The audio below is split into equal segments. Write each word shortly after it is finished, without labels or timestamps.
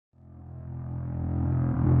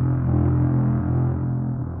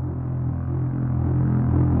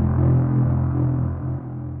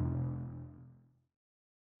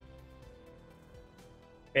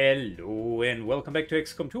Hello and welcome back to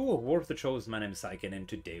XCOM2, War of the Chosen. My name is Syken and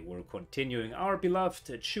today we're continuing our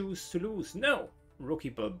beloved Choose to Lose, no, Rookie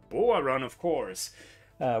Balboa run, of course,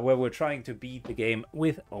 where we're trying to beat the game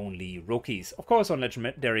with only rookies. Of course, on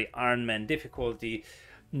legendary Ironman difficulty,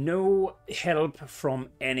 no help from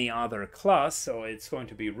any other class, so it's going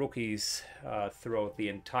to be rookies throughout the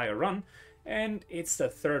entire run. And it's the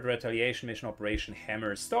third retaliation mission, Operation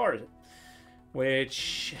Hammer Star,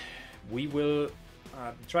 which we will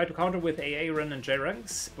try to counter with AA Ren and J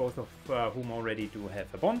ranks, both of whom already do have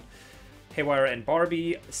a bond. Haywire and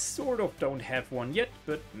Barbie sort of don't have one yet,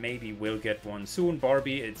 but maybe we'll get one soon.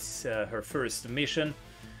 Barbie, it's her first mission.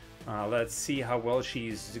 Let's see how well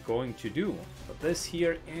she's going to do. But this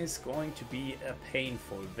here is going to be a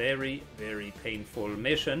painful, very, very painful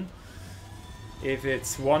mission. If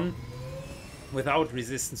it's one without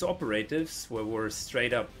resistance operatives, where we're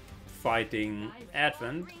straight up fighting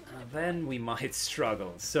Advent, then we might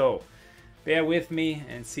struggle. So bear with me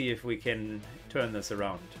and see if we can turn this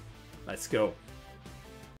around. Let's go.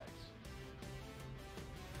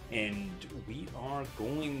 And we are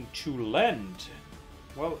going to land.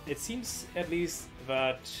 Well, it seems at least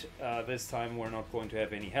that this time we're not going to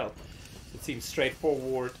have any help. It seems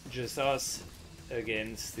straightforward, just us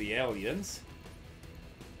against the aliens.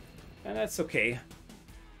 And that's okay.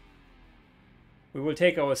 We will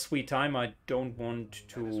take our sweet time. I don't want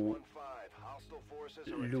to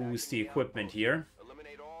lose the equipment here.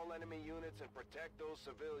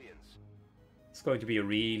 It's going to be a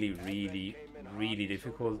really, really, really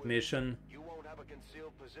difficult mission.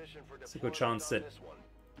 It's a good chance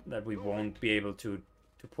that we won't be able to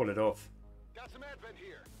pull it off.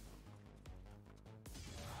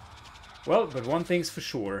 Well, but one thing's for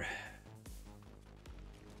sure.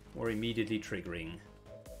 We're immediately triggering.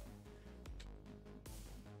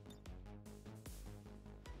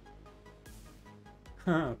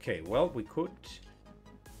 Okay, well, we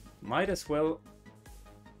might as well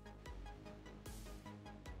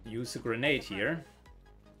use a grenade here.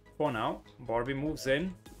 For now, Barbie moves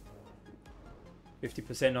in.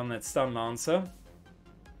 50% on that stun lancer.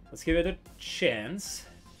 Let's give it a chance.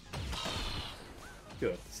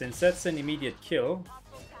 Good. Since that's an immediate kill,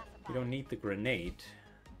 we don't need the grenade.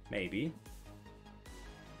 Maybe.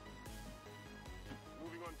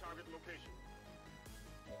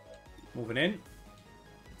 Moving in.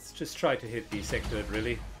 Let's just try to hit the sector,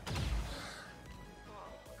 really.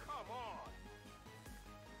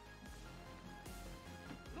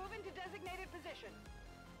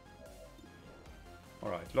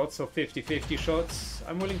 Alright, lots of 50-50 shots.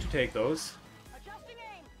 I'm willing to take those.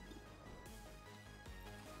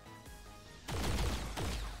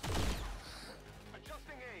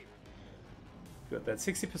 Good, that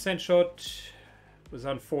 60% shot was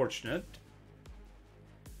unfortunate.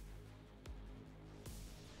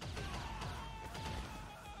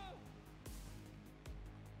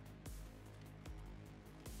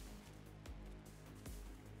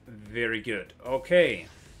 Very good. Okay.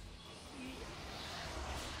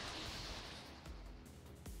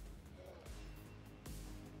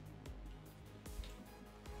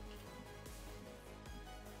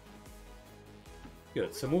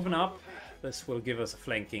 Good. So moving up, this will give us a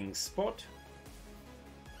flanking spot.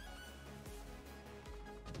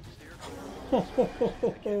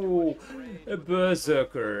 A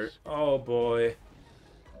berserker. Oh boy.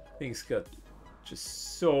 Things got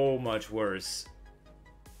just so much worse.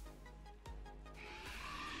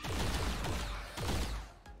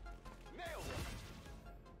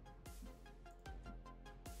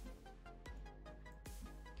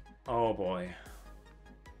 Oh boy.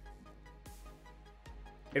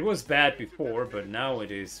 It was bad before, but now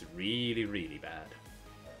it is really, really bad.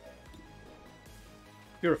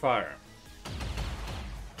 Purifier.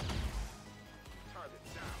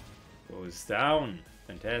 Goes down.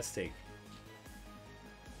 Fantastic.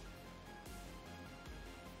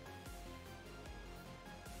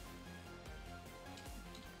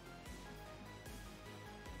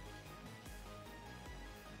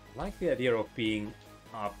 I like the idea of being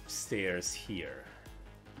upstairs here.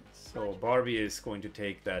 So Barbie is going to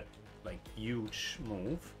take that like huge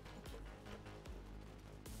move.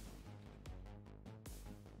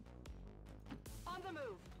 On the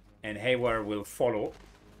move. And Haywire will follow.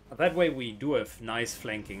 That way we do have nice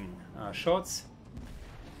flanking shots.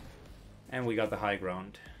 And we got the high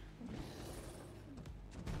ground.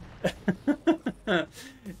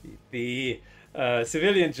 The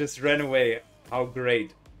civilian just ran away. How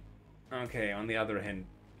great. Okay, on the other hand,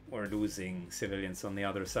 we're losing civilians on the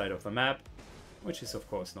other side of the map, which is of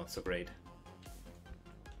course not so great.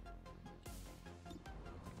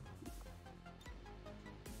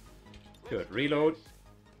 Good, reload.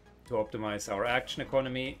 to optimize our action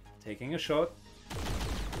economy. Taking a shot.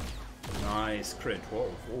 Nice crit. Whoa,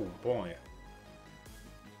 oh boy.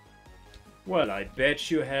 Well, I bet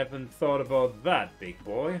you haven't thought about that, big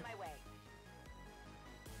boy.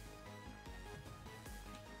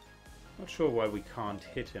 Not sure why we can't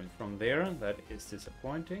hit him from there. That is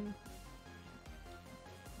disappointing.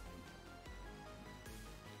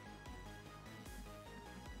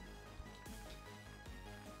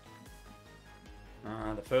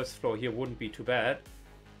 The first floor here wouldn't be too bad.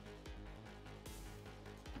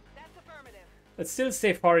 That's affirmative. Let's still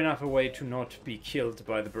stay far enough away to not be killed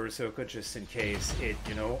by the berserker, just in case it,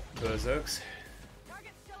 you know, berserks.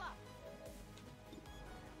 Target's still up.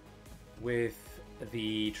 With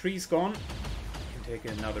the trees gone, we can take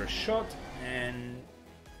another shot, and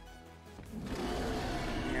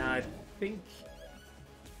yeah, I think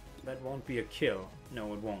that won't be a kill.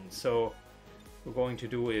 No, it won't. So what we're going to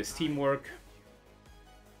do is teamwork.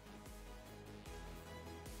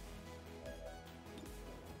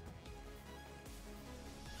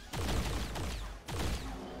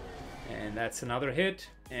 And that's another hit,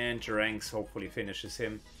 and Jeranx hopefully finishes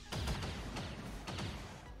him.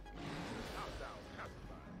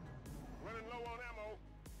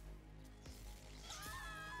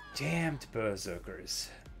 Damned berserkers.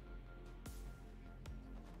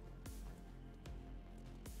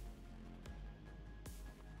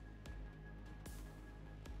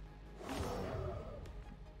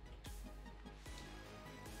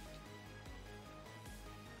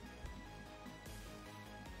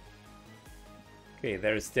 Okay,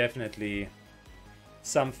 there's definitely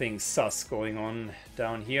something sus going on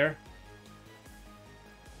down here.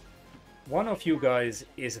 One of you guys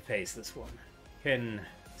is a faceless one. Can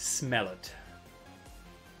smell it.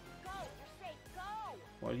 Go, you're safe, go!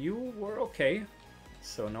 Well, you were okay.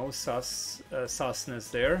 So no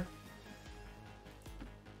susness there.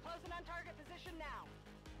 Closing on target position now.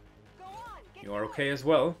 Go on, get You are going. okay as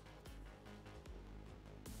well.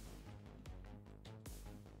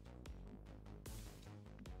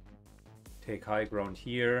 Take high ground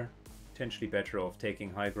here. Potentially better off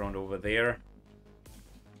taking high ground over there.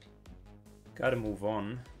 Gotta move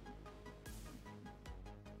on.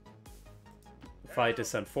 The fight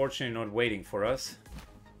is unfortunately not waiting for us.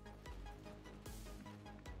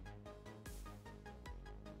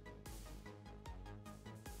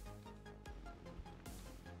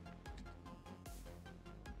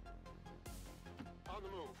 On the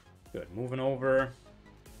move. Good, moving over.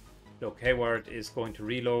 Look, Hayward is going to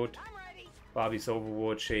reload. I'm ready. Bobby's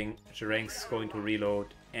overwatching. Jeranx is going to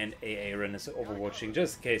reload. And Aaron is overwatching,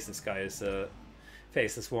 just in case this guy is a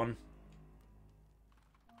faceless one.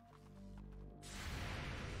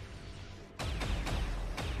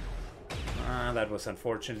 That was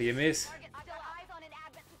unfortunately a miss. Target still eyes on an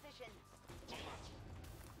advent position.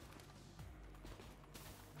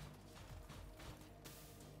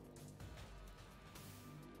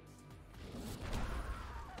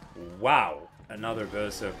 Wow, another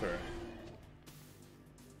berserker.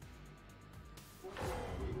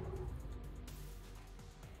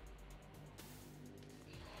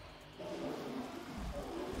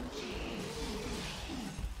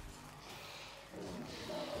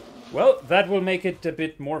 Well, that will make it a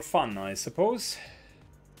bit more fun, I suppose.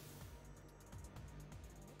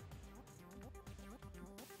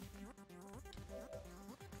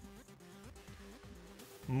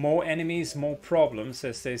 More enemies, more problems,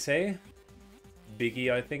 as they say. Biggie,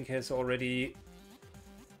 I think, has already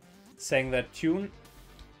sang that tune.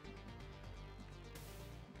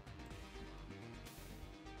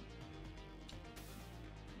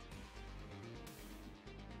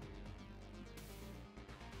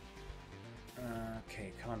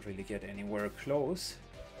 Okay, can't really get anywhere close.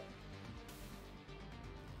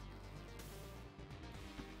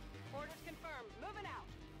 Orders confirmed. Moving out.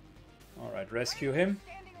 Alright, rescue him.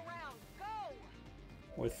 Standing around. Go!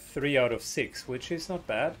 With 3 out of 6, which is not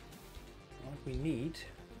bad. What we need.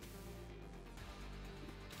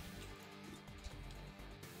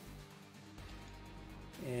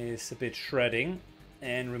 Is a bit shredding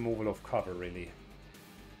and removal of cover, really.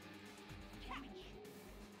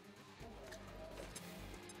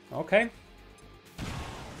 Okay.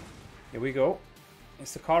 Here we go.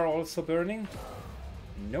 Is the car also burning?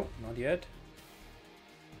 Nope, not yet.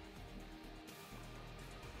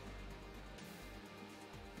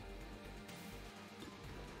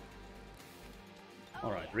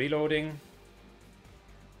 Alright, reloading.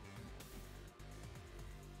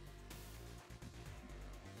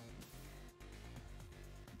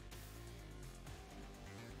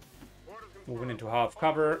 Moving into half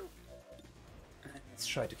cover. Let's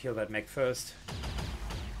try to kill that mech first.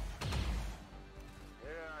 Yeah,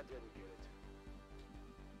 I didn't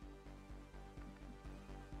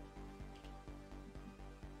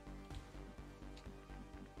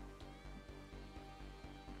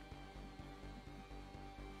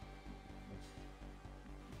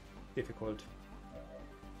difficult.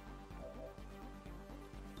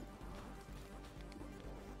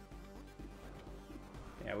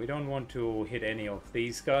 Yeah, we don't want to hit any of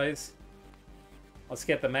these guys. Let's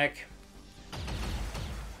get the mech.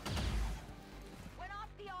 Went off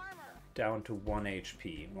the armor. Down to 1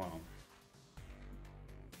 HP. Wow.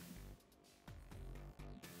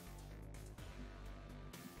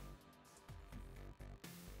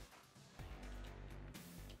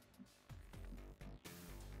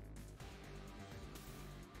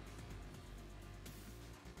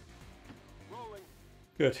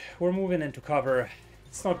 Good. We're moving into cover.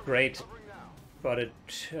 It's not great, but it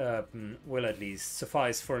will at least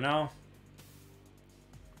suffice for now.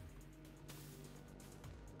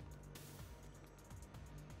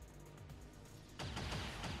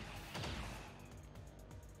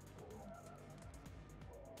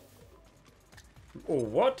 Oh,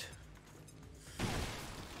 what?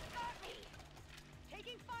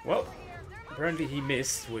 Well, apparently he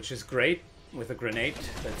missed, which is great with a grenade.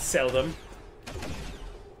 That's seldom.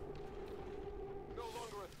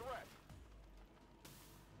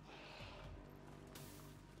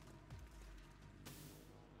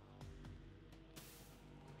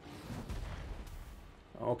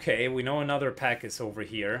 Okay, we know another pack is over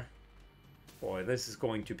here. Boy, this is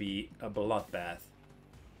going to be a bloodbath.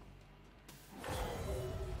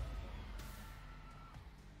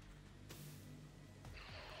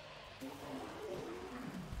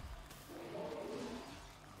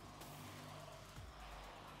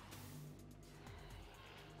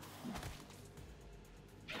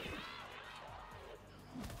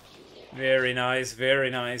 Very nice, very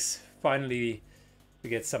nice. Finally, we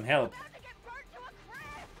get some help.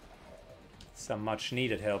 Some much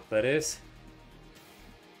needed help, that is.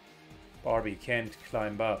 Barbie can't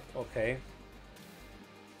climb up. Okay.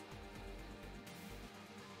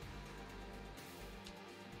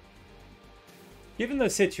 Given the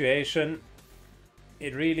situation,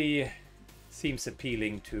 it really seems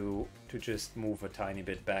appealing to just move a tiny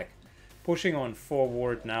bit back. Pushing on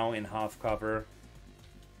forward now in half cover.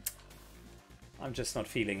 I'm just not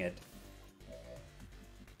feeling it.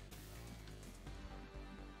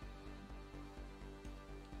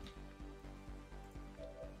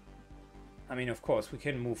 I mean, of course, we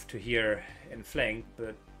can move to here and flank,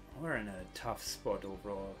 but we're in a tough spot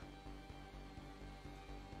overall.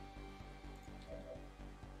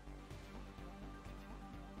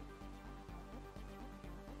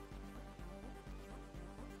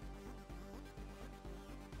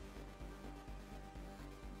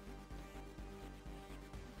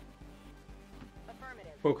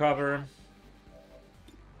 Affirmative. Full cover.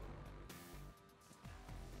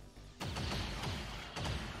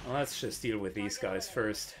 Well, let's just deal with these guys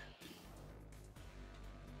first.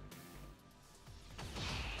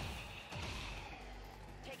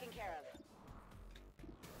 Taken care of.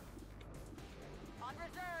 On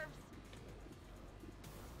reserves.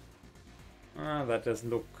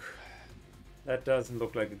 That doesn't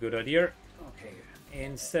look like a good idea. Okay,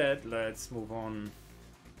 instead let's move on.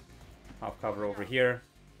 Half cover over here.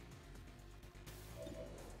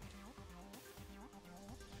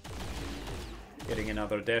 Getting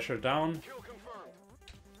another dasher down.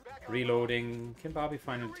 Reloading. Can Barbie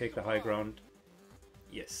finally take the high ground?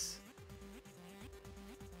 Yes.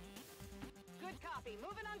 Good copy.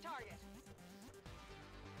 Moving on target.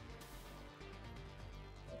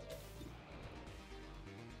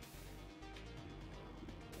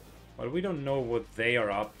 Well, we don't know what they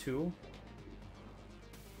are up to.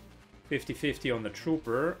 50-50 on the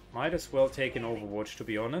trooper. Might as well take an Overwatch, to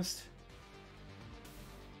be honest.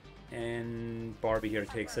 And Barbie here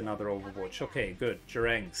takes another Overwatch. Okay, good.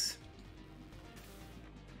 Jarangs.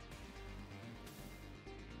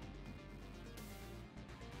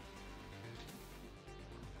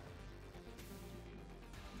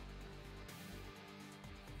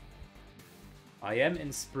 I am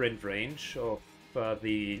in sprint range of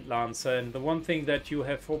the Lancer, and the one thing that you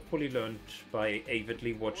have hopefully learned by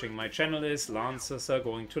avidly watching my channel is Lancers are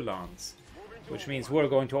going to Lance, which means we're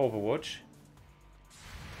going to Overwatch.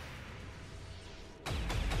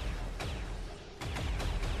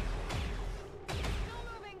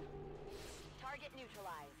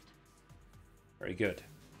 Very good.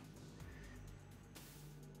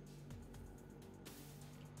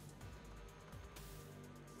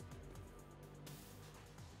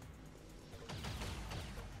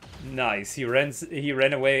 Nice. He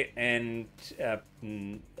ran away and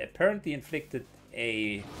apparently inflicted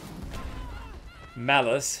a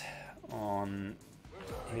malice on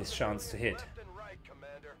his chance to hit.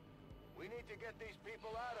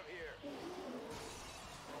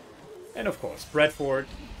 And of course, Bradford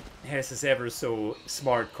has this ever so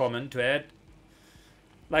smart comment to add.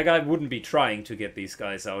 Like, I wouldn't be trying to get these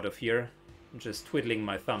guys out of here. I'm just twiddling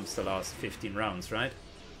my thumbs the last 15 rounds, right?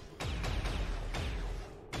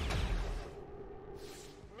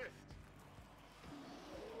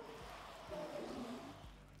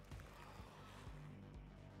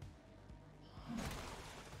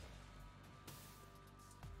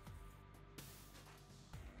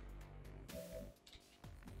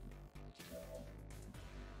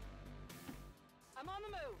 I'm on the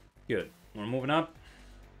move. Good. We're moving up.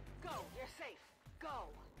 Go. You're safe. Go.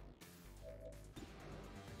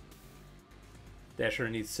 Dasher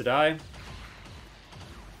needs to die.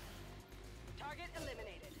 Target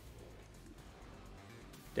eliminated.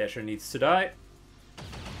 Dasher needs to die.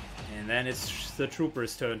 And then it's the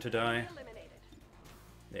trooper's turn to die. Eliminated.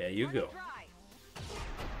 There you go. Dry.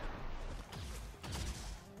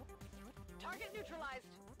 Target neutralized.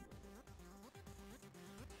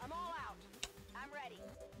 I'm all out. I'm ready.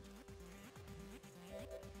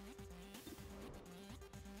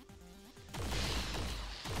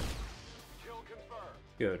 Kill confirmed.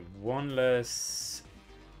 Good. One less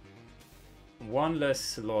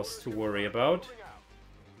loss to worry about. Moving out.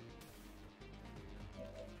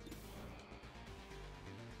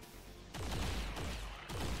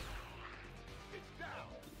 It's down.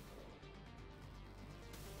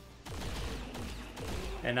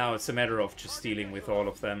 And now it's a matter of just dealing with all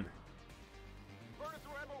of them. Burn it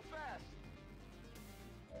through ammo fast.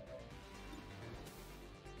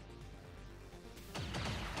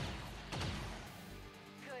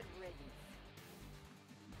 Good riddance.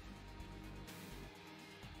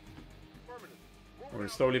 Affirmative. We're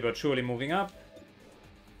slowly but surely moving up.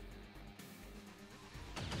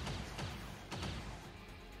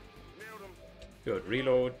 Nailed him. Good.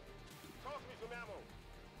 Reload. Toss me some ammo.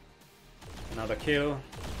 Another kill.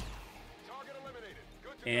 Target eliminated.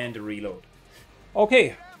 Good to And a reload.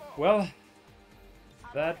 Okay. Well,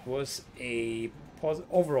 that was a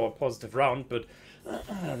overall positive round, but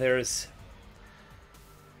there's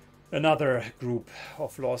another group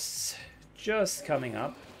of loss just coming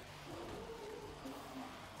up.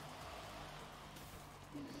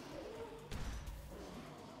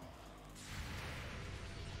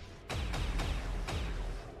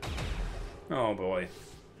 Oh boy.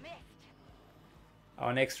 Missed.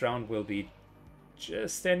 Our next round will be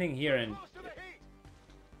just standing here and Close to the heat.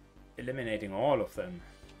 eliminating all of them.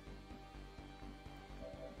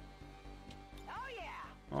 Oh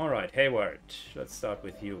yeah. Alright, Hayward, let's start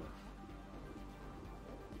with you.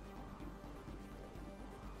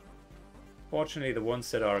 Fortunately, the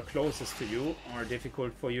ones that are closest to you are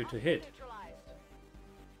difficult for you to hit. Neutralized.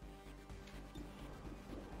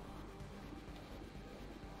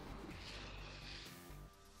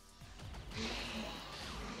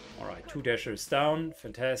 Alright, 2 dashers down,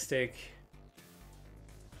 fantastic.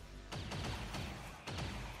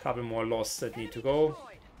 Couple more lost that need to go.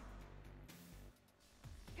 Destroyed.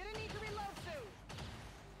 Gonna need to reload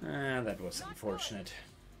soon. Ah, that was unfortunate.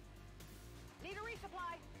 Need a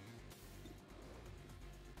resupply.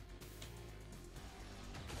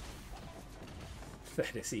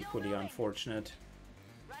 That is equally unfortunate.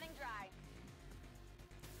 Running dry.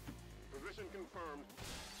 Position confirmed.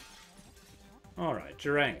 Alright,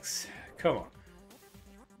 Jeranx, come on.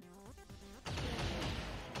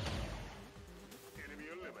 Enemy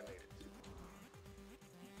eliminated.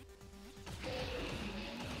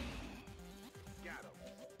 Got him.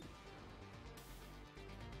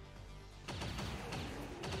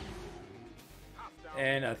 Hostile.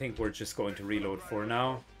 And I think we're just going to reload for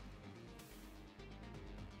now.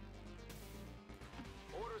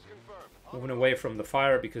 Orders confirmed. Moving away from the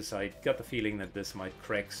fire because I got the feeling that this might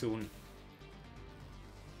crack soon.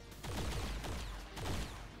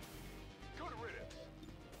 Good riddance.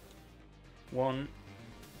 1,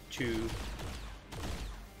 2,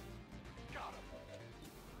 Got him.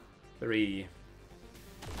 3.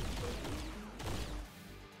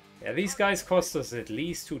 Yeah, these guys cost us at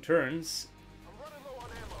least 2 turns. I'm running low on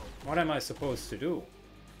ammo. What am I supposed to do?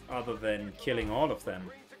 Other than killing all of them.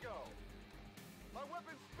 Green to go. My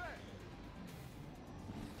weapon's spent.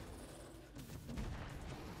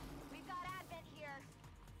 We've got Advent here.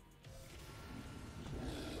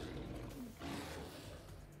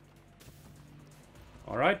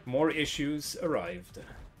 Alright, more issues arrived.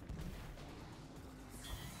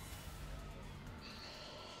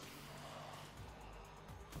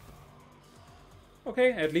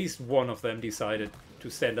 Okay, at least one of them decided to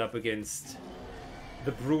stand up against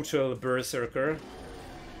the brutal berserker.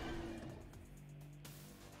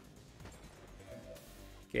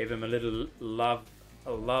 Gave him a little love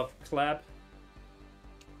clap.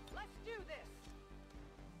 Let's do this.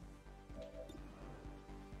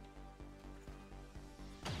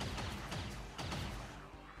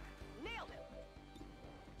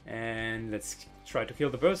 And let's try to kill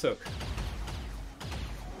the Berserk.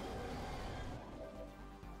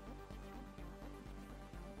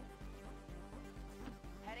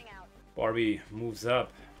 Heading out. Barbie moves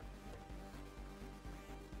up.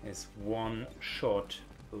 There's one shot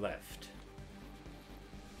left.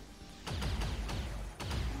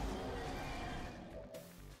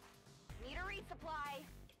 Need a resupply.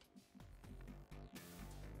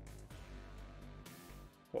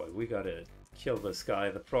 Boy, we gotta kill this guy.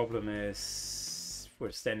 The problem is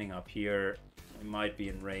we're standing up here. We might be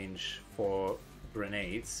in range for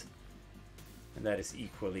grenades. And that is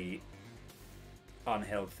equally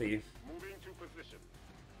unhealthy. Moving to position.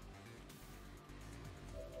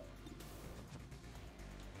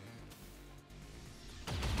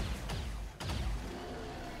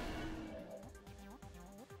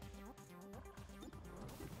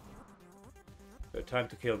 So time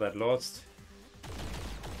to kill that Lost.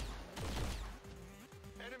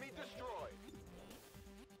 Enemy destroyed.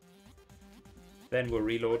 Then we're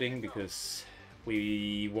reloading because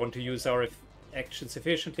we want to use our actions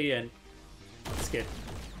efficiently, and let's get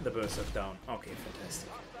the Berserk down. Okay, fantastic.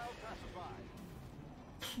 Hostile classified.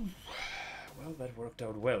 Well, that worked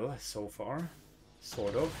out well so far.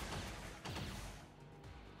 Sort of.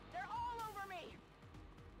 They're all over me.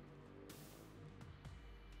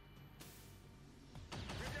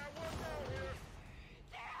 We got one down here.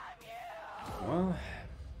 Damn you! Well,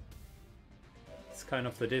 it's kind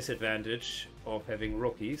of the disadvantage of having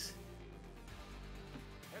rookies.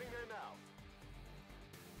 Heading there now.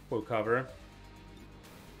 Full cover.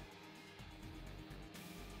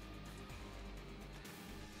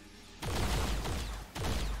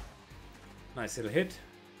 Nice little hit.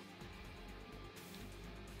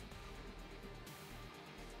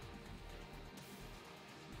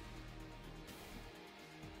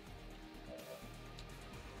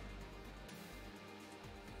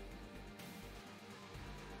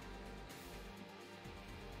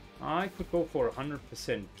 I could go for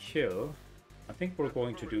 100% kill. I think we're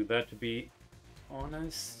going to do that, to be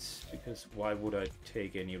honest, because why would I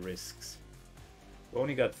take any risks? We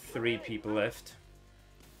only got 3 people left.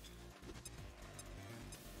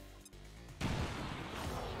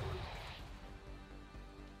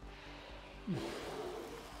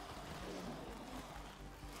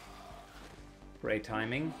 Great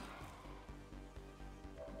timing.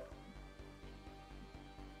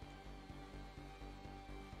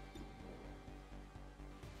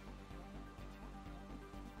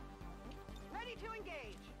 Ready to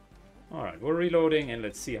engage. Alright, we're reloading, and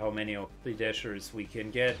let's see how many of the dashers we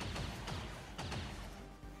can get.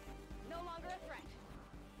 No longer a threat.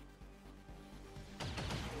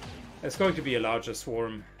 There's going to be a larger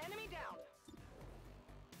swarm. Enemy down.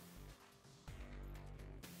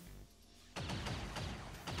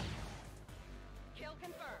 Kill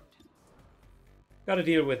confirmed. Gotta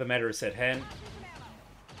deal with the matters at hand. Toss me some ammo.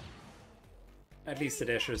 At least the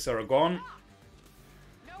dashers are gone.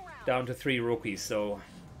 No round. Down to 3 rookies, so...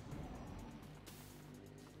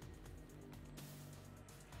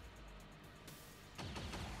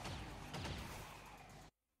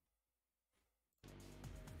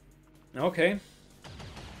 Okay.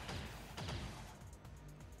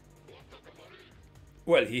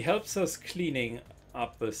 Well, he helps us cleaning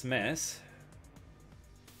up this mess.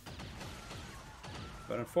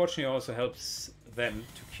 But unfortunately also helps them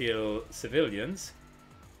to kill civilians.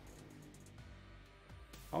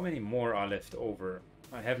 How many more are left over?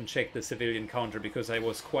 I haven't checked the civilian counter because I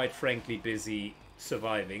was quite frankly busy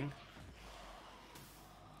surviving.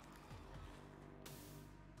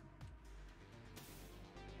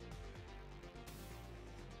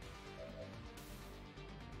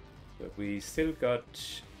 But we still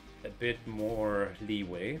got a bit more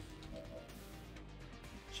leeway.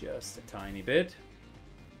 Just a tiny bit.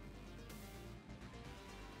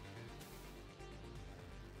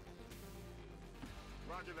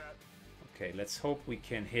 Roger that. Okay, let's hope we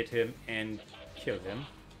can hit him and kill him.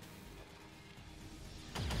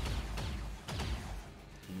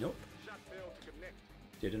 Nope, Shot failed to connect.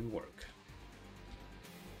 didn't work.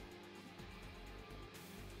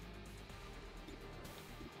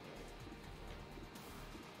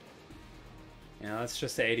 Yeah, that's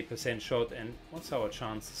just a 80% shot, and what's our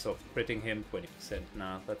chances of critting him? 20%.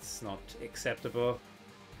 Nah, that's not acceptable.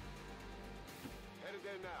 Headed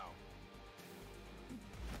there now.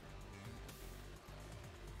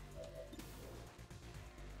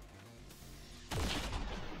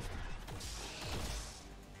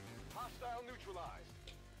 Hostile neutralized.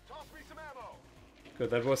 Toss me some ammo. Good,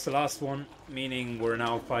 that was the last one, meaning we're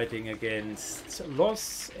now fighting against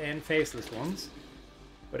lost and faceless ones.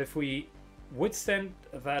 But if we withstand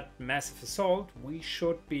that massive assault, we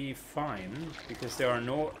should be fine, because there are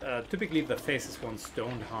no... typically the faceless ones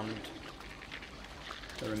don't hunt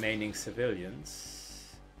the remaining civilians.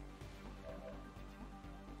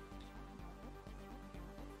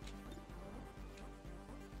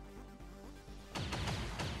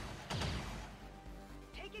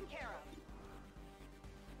 Taken care of.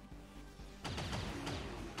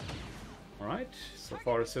 Alright, so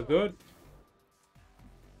far so good.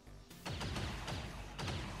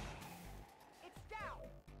 It's down.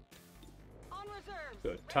 On reserve.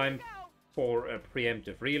 Good. Time for a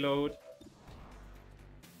preemptive reload.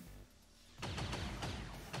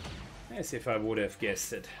 As if I would have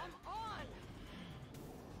guessed it. I'm on.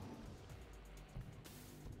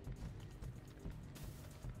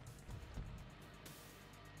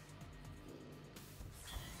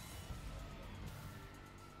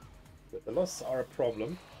 But the losses are a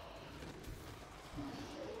problem,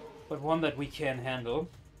 but one that we can handle.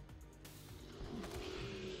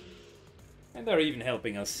 And they're even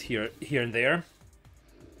helping us here and there.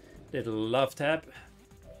 Little love tap.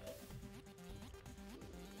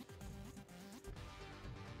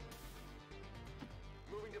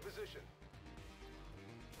 Moving to position.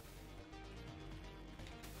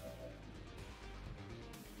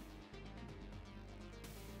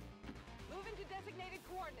 Moving to designated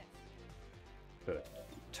coordinates. Good.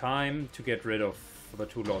 Time to get rid of the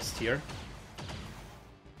two lost here.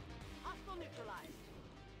 Hostile neutralized.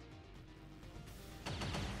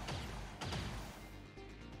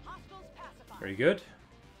 Hostiles pacified. Very good.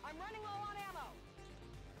 I'm running low on ammo.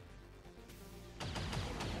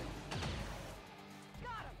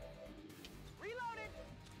 Got him. Reloaded.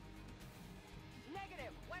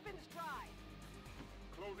 Negative. Weapons dry.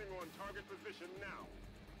 Closing on target position now.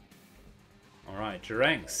 Alright,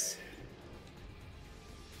 Jeranks.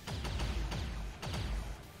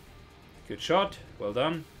 Good shot. Well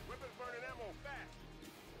done. Weapons burning ammo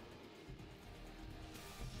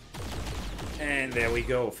fast. And there we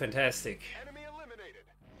go. Fantastic. Enemy eliminated.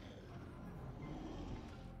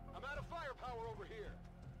 I'm out of firepower over here.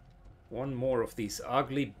 One more of these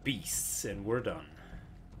ugly beasts and we're done.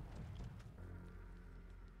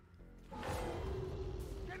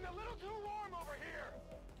 Getting a little too warm over here.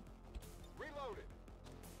 Reloaded.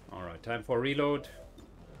 Alright, time for reload.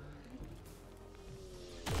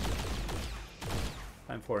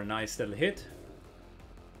 Time for a nice little hit.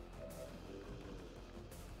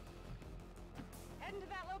 Heading to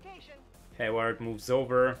that location. Hayward moves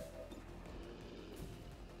over.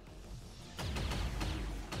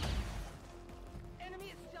 Enemy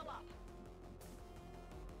is still up.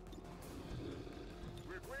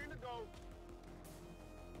 We're clearing to go.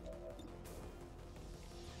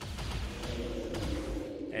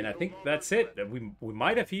 And I think that's it. We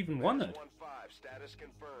might have even won it. 1-5, status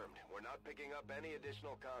confirmed. We're not picking up any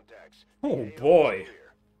additional contacts. Oh AO boy.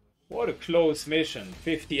 clear. What a close mission.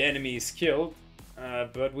 50 enemies killed.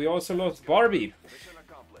 But we also lost Barbie. Mission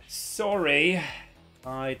accomplished. Sorry.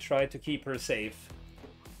 I tried to keep her safe,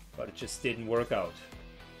 but it just didn't work out.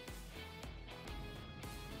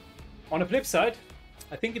 On the flip side,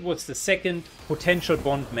 I think it was the second potential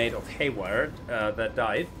bondmate of Hayward that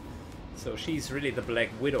died. So she's really the Black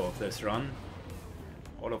Widow of this run.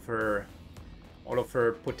 All of her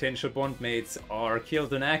potential bondmates are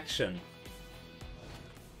killed in action.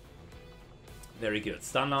 Very good.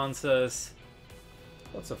 Stun lancers.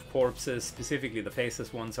 Lots of corpses, specifically the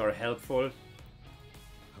faceless ones, are helpful.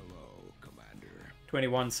 Hello, Commander.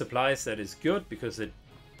 21 supplies, that is good because it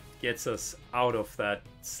gets us out of that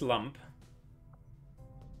slump.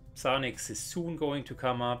 Psionics is soon going to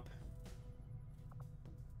come up.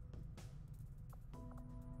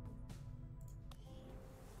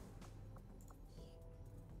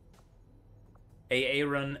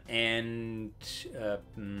 Aaron and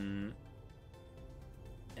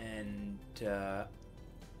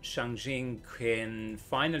Shangjing can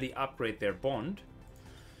finally upgrade their bond.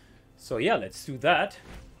 So yeah, let's do that.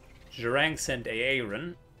 Jerangs and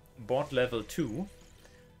Aaron, bond level 2.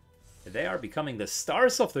 They are becoming the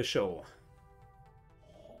stars of the show.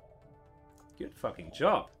 Good fucking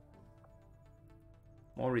job.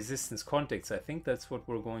 More resistance contacts. I think that's what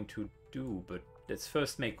we're going to do. But let's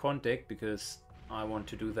first make contact because I want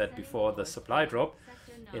to do that before the supply drop.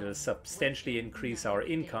 It'll substantially increase our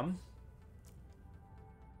income.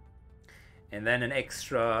 And then an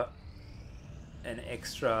extra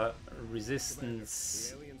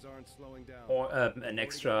resistance The aliens aren't slowing down. or an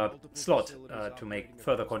extra slot to make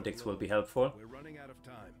further contacts will be helpful. We're running out of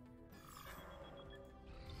time.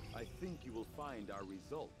 I think you will find our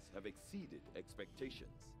results have exceeded expectations.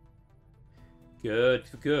 Good,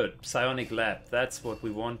 good. Psionic lab, that's what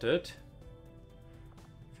we wanted.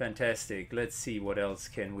 Fantastic. Let's see what else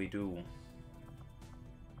can we do.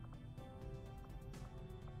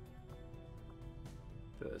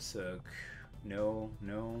 Berserk. No,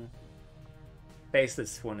 no.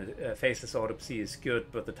 Faceless one. Faceless Autopsy is good,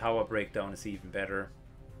 but the tower breakdown is even better.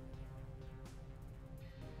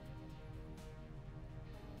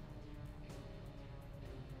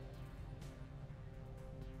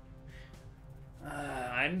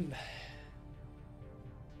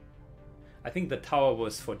 I think the tower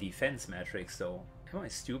was for defense metrics, though. Am I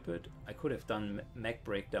stupid? I could have done mech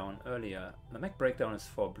breakdown earlier. The mech breakdown is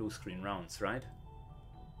for blue screen rounds, right?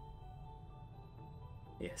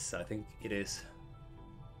 Yes, I think it is.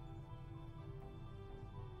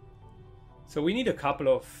 So we need a couple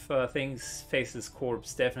of things. Faceless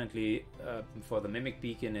Corpse definitely for the Mimic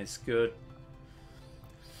Beacon is good.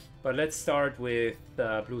 But let's start with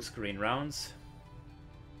blue screen rounds.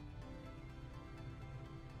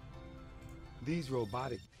 These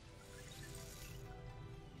robotic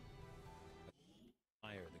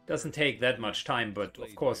Doesn't take that much time, but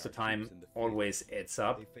of course the time always adds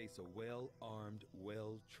up. They face a well-armed,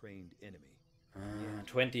 well-trained enemy.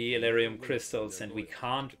 20 Elerium crystals, and we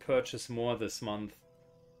can't purchase more this month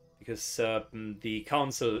because the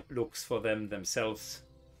council looks for them themselves.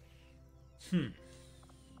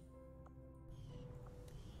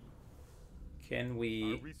 Can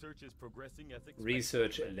we research is progressing as expected.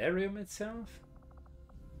 research Elerium itself?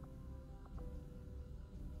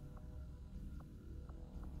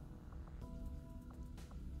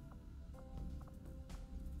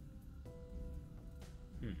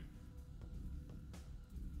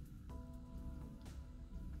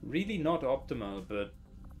 Really not optimal, but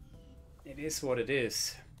it is what it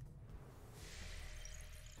is.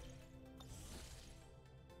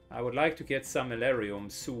 I would like to get some Elerium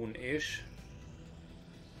soon-ish.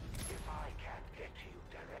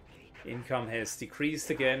 Income has decreased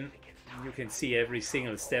again. You can see every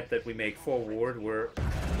single step that we make forward, we're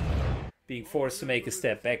being forced to make a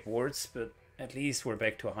step backwards, but at least we're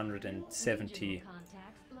back to 170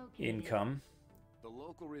 income. The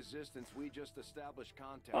local resistance we just established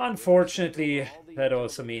contact Unfortunately, with all the that units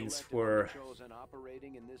also means collected we're by the Chosen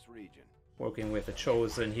operating in this region. working with the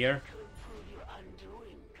Chosen here.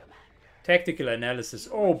 Tactical analysis.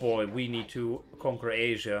 Oh boy, we need to conquer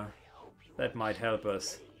Asia. That might help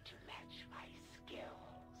us.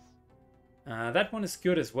 That one is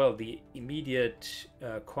good as well. The immediate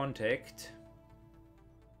contact.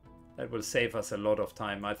 That will save us a lot of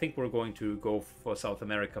time. I think we're going to go for South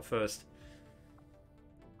America first.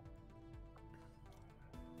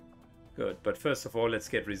 Good, but first of all, let's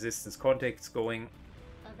get resistance contacts going,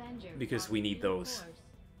 because we need those.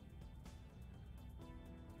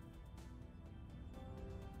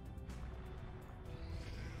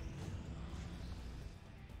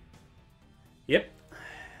 Yep,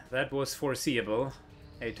 that was foreseeable.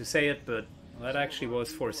 Hate to say it, but that actually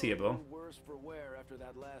was foreseeable. Worse for wear after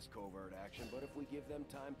that last covert action, but if we give them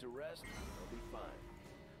time to rest, they'll be fine.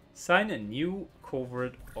 Sign a new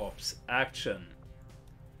covert ops action.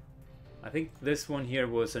 I think this one here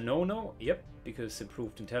was a no-no. Yep, because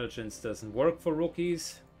improved intelligence doesn't work for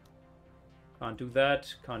rookies. Can't do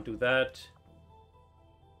that, can't do that.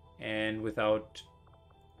 And without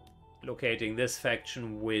locating this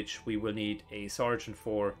faction, which we will need a sergeant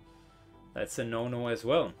for, that's a no-no as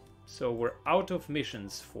well. So we're out of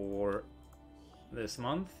missions for this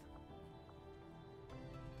month.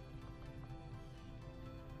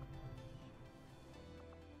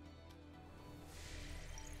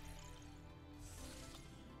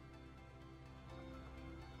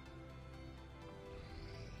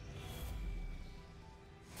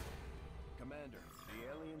 Commander,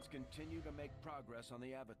 the aliens continue to make progress on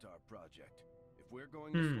the Avatar project. If we're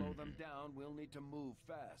going to slow them down, we'll need to move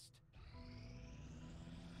fast.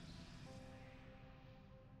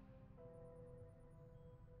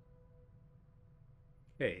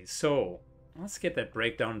 Okay, so let's get that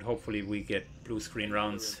breakdown and hopefully we get blue screen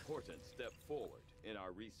rounds. Important step forward in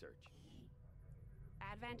our research.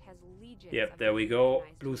 Advent has legions Yep, of there we go.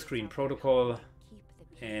 organized Blue units screen out there. protocol Keep the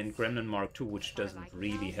peace. and Gremlin Mark II, which As far as doesn't I can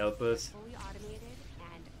really tell, help us. fully automated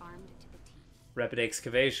and armed to the teeth. Rapid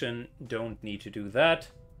excavation, don't need to do that.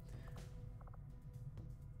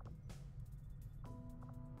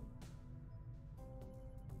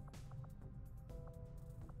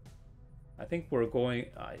 I think we're going...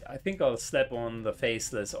 I think I'll slap on the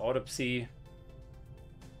Faceless Autopsy.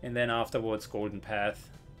 And then afterwards Golden Path.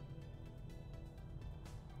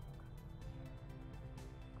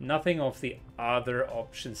 Nothing of the other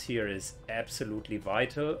options here is absolutely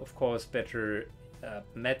vital. Of course, better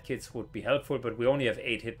medkits would be helpful, but we only have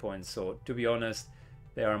 8 hit points, so to be honest,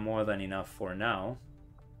 they are more than enough for now.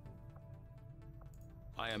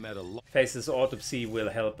 I am at a loss. Faces Autopsy will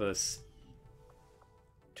help us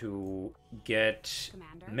to get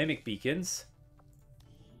Commander? mimic beacons.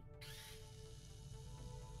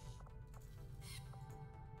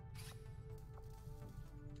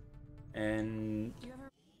 And Do you ever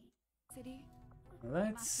city?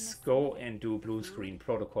 let's go and do blue screen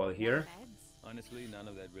protocol here. Beds? Honestly, none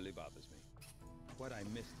of that really bothers me. What I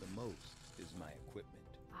miss the most is my equipment.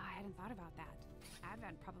 I hadn't thought about that.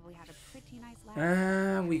 Advent probably had a pretty nice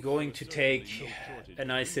lab. We're going to take a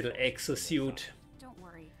nice little exosuit. Don't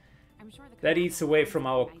worry. I'm sure the That commander eats will away find from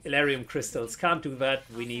something our nice. Elarium crystals. Can't do that.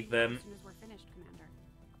 I'll We need send you them. as soon as we're finished, Commander.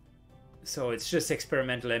 So it's just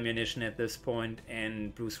experimental ammunition at this point,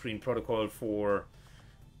 and blue screen protocol for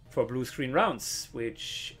blue screen rounds,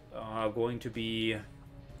 which are going to be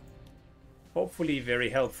hopefully very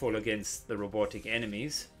helpful against the robotic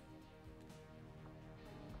enemies.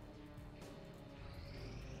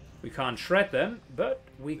 We can't shred them, but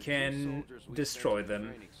we The two can soldiers we destroy sent to the them.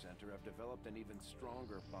 training center have developed an even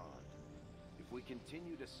stronger bond. If we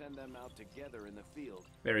continue to send them out together in the field,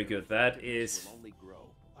 Very their good. That effectiveness is will only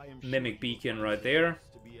grow. mimic beacon right there.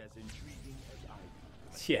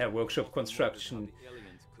 Yeah, workshop construction.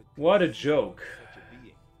 What a joke.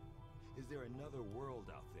 Is there another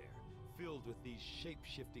world out there filled with these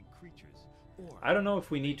shape-shifting creatures? Or I don't know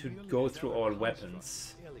if we need to go through all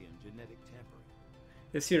weapons. alien genetic tampering?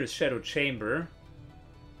 This here is Shadow Chamber.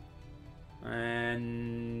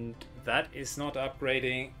 And that is not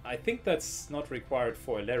upgrading. I think that's not required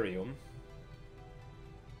for Elarium.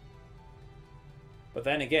 But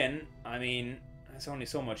then again, I mean, there's only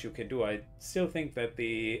so much you can do. I still think that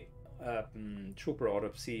the Trooper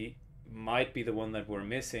Autopsy might be the one that we're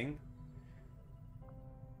missing.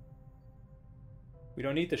 We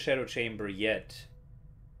don't need the Shadow Chamber yet.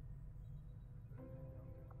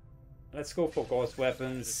 Let's go for Ghost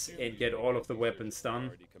Weapons and get all of the weapons done.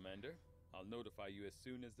 Priority, Commander. I'll notify you as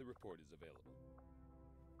soon as the report is available.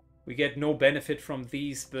 We get no benefit from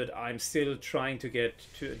these, but I'm still trying to get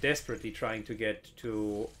to, desperately trying to get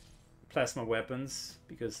to plasma weapons,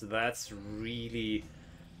 because that's really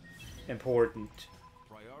important.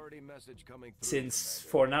 Priority message coming through, Since Commander.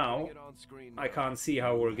 for now, Putting it on screen I now. can't see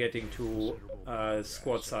how we're getting to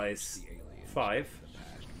squad size 5.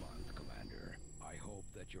 Past month, Commander. I hope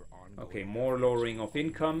that your ongoing Okay, more lowering of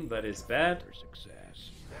income, that is bad. for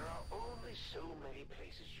success. There are only so many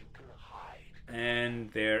places you can hide.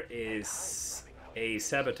 And there is a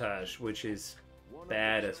sabotage, which is One of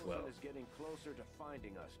bad the as well. chosen is getting closer to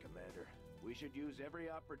finding us, Commander. We should use every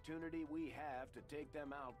opportunity we have to take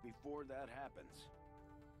them out before that happens.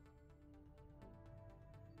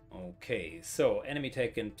 Okay, so enemy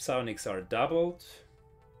tech and psionics are doubled.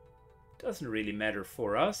 Doesn't really matter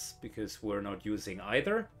for us because we're not using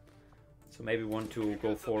either. So maybe want to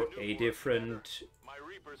go for a different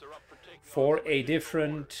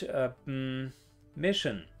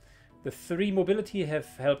mission. The 3 mobility have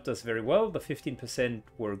helped us very well. The 15%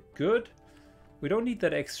 were good. We don't need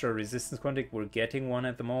that extra resistance contact. We're getting one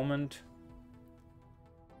at the moment.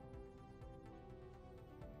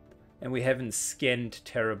 And we haven't scanned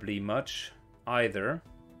terribly much either.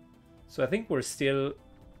 So I think we're still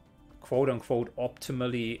quote-unquote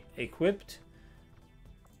optimally equipped.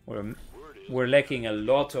 We're lacking a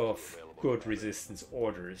lot of good resistance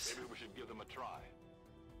orders.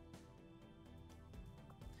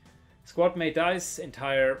 Squad mate dies,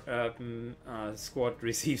 entire squad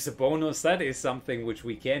receives a bonus. That is something which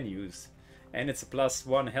we can use. And it's a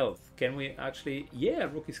 +1 health. Can we actually... Yeah,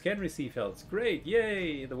 rookies can receive health. Great,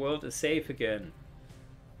 yay! The world is safe again.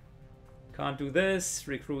 Can't do this.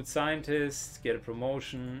 Recruit scientists, get a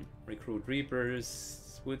promotion. Recruit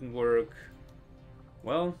reapers. Wouldn't work.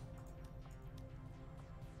 Well,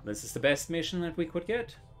 this is the best mission that we could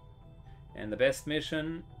get. And the best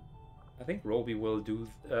mission... I think Roby will do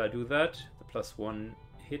that. The +1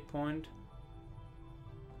 hit point.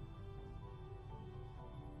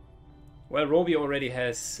 Well, Roby already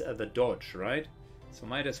has the dodge, right? So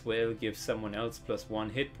might as well give someone else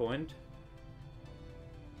 +1 hit point.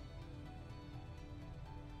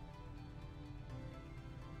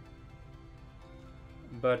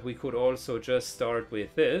 But we could also just start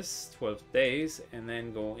with this, 12 days, and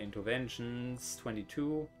then go into vengeance,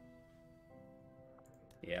 22.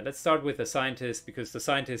 Yeah, let's start with the scientist, because the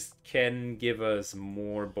scientist can give us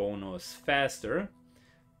more bonus faster.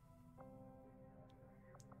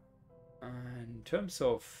 In terms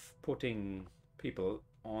of putting people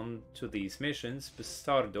onto these missions,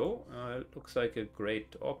 Bastardo looks like a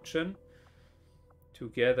great option.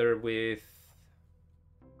 Together with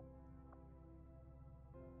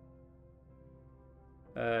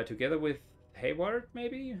Hayward,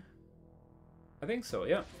 maybe? I think so,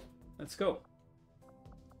 yeah. Let's go.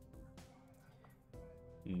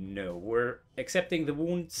 No, we're accepting the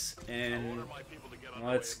wounds and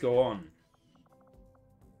let's go on.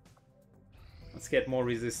 Let's get more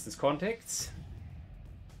resistance contacts.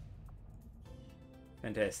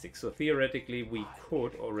 Fantastic. So theoretically we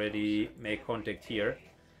could already make contact here,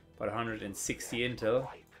 but 160 intel,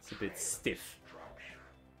 it's a bit stiff.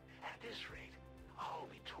 At this rate, I'll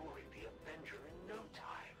be touring the Avenger in no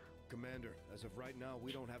time. Commander, as of right now,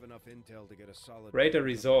 we don't have enough intel to get a solid Radar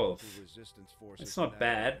resolve. resistance forces. It's not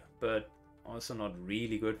bad, but also not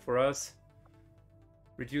really good for us.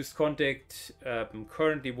 Reduced contact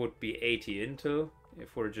currently would be 80 intel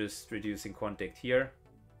if we're just reducing contact here.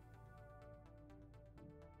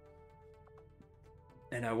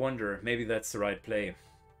 And I wonder, maybe that's the right play.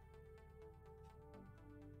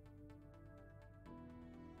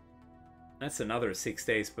 That's another 6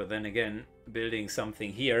 days, but then again, building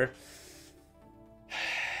something here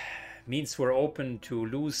means we're open to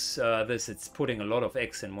lose this. It's putting a lot of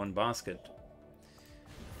eggs in one basket.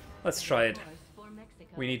 Let's try it.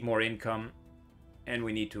 We need more income, and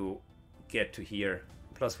we need to get to here.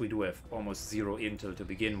 Plus we do have almost 0 intel to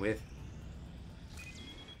begin with.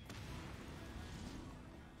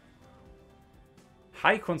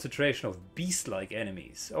 High concentration of beast-like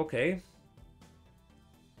enemies. Okay.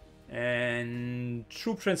 And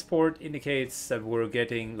troop transport indicates that we're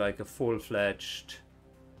getting like a full-fledged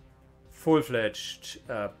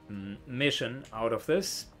mission out of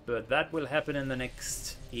this, but that will happen in the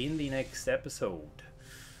next episode.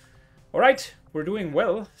 All right, we're doing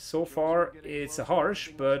well so far. It's a harsh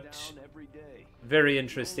but very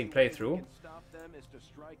interesting playthrough.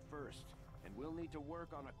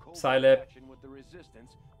 Scilab.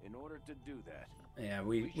 Yeah,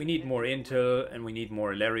 we need more intel and we need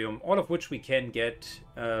more Elerium, all of which we can get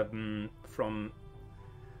from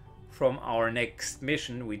our next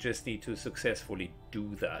mission. We just need to successfully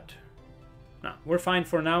do that. Now, we're fine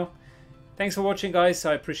for now. Thanks for watching, guys.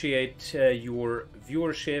 I appreciate your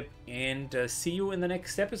viewership, and see you in the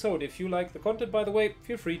next episode. If you like the content, by the way,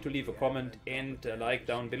 feel free to leave a comment and a like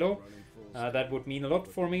down below. That would mean a lot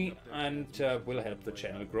for me and will help the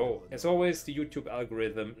channel grow. As always, the YouTube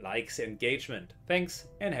algorithm likes engagement. Thanks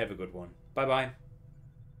and have a good one. Bye bye.